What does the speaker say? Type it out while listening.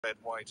red,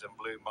 white and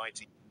blue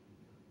mighty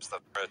the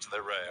third to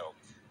the rail.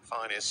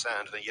 Finest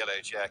Sand in a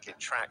yellow jacket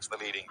tracks the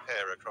leading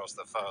pair across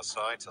the far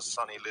side to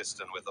Sunny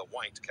Liston with the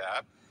white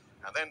cap.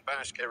 And then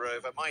Bashka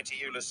Rover, Mighty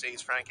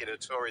Ulysses, Frankie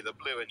Dettori, the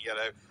blue and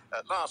yellow.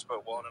 Last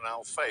but one, and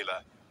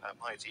Alflaila.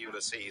 Mighty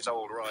Ulysses,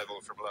 old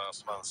rival from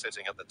last month,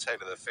 sitting at the tail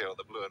of the field,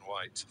 the blue and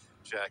white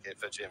jacket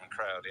for Jim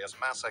Crowley, as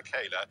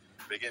Alflaila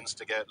begins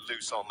to get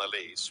loose on the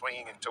lead,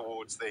 swinging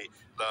towards the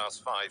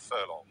last 5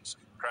 furlongs.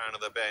 Crown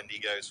of the bend, he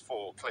goes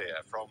 4 clear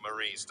from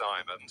Marie's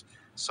Diamond.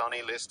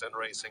 Sunny Liston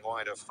racing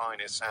wide of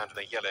Finest Sand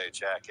in a yellow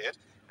jacket.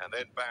 And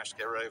then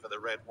Bashka over the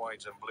red,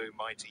 white and blue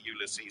Mighty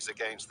Ulysses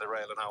against the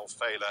rail, and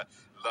Alflaila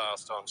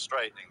last on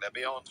straightening. They're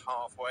beyond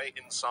halfway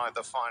inside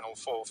the final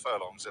 4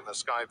 furlongs in the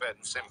Sky Bet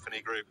and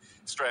Symphony Group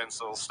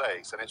Strensall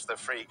Stakes. And it's the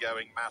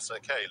free-going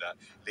Alflaila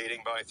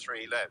leading by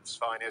 3 lengths.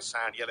 Finest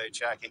Sand, yellow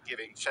jacket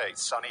giving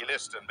chase. Sunny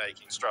Liston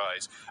making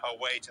strides.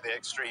 Away to the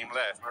extreme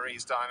left.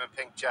 Marie's Diamond,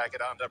 pink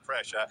jacket under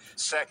pressure.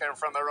 Second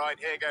from the right.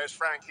 Here goes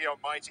Frankie on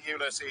Mighty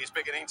Ulysses,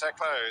 beginning to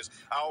close.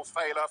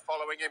 Alflaila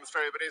following him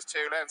through, but is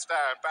 2 lengths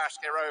down.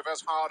 Bashka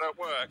Rover's hard at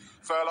work.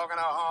 Furlong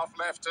and a half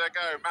left to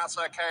go.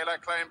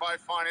 Alflaila claimed by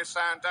Finest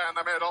Sand down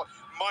the middle.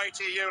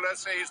 Mighty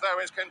Ulysses, though,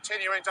 is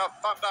continuing to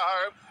thunder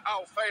home.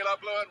 Alflaila,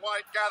 blue and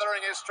white,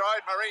 gathering his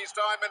stride. Marie's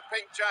Diamond,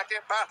 pink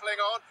jacket, battling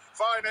on.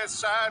 Finest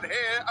Sand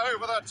here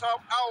over the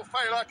top.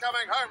 Alflaila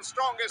coming home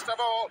strongest of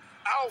all.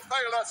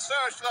 Alflaila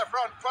surged to the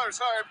front, close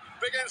home,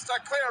 begins to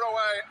clear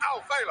away.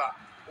 Alflaila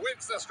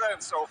wins the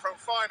Strensall from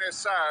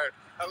Finest Sand.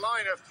 A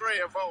line of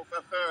 3 involved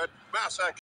for third.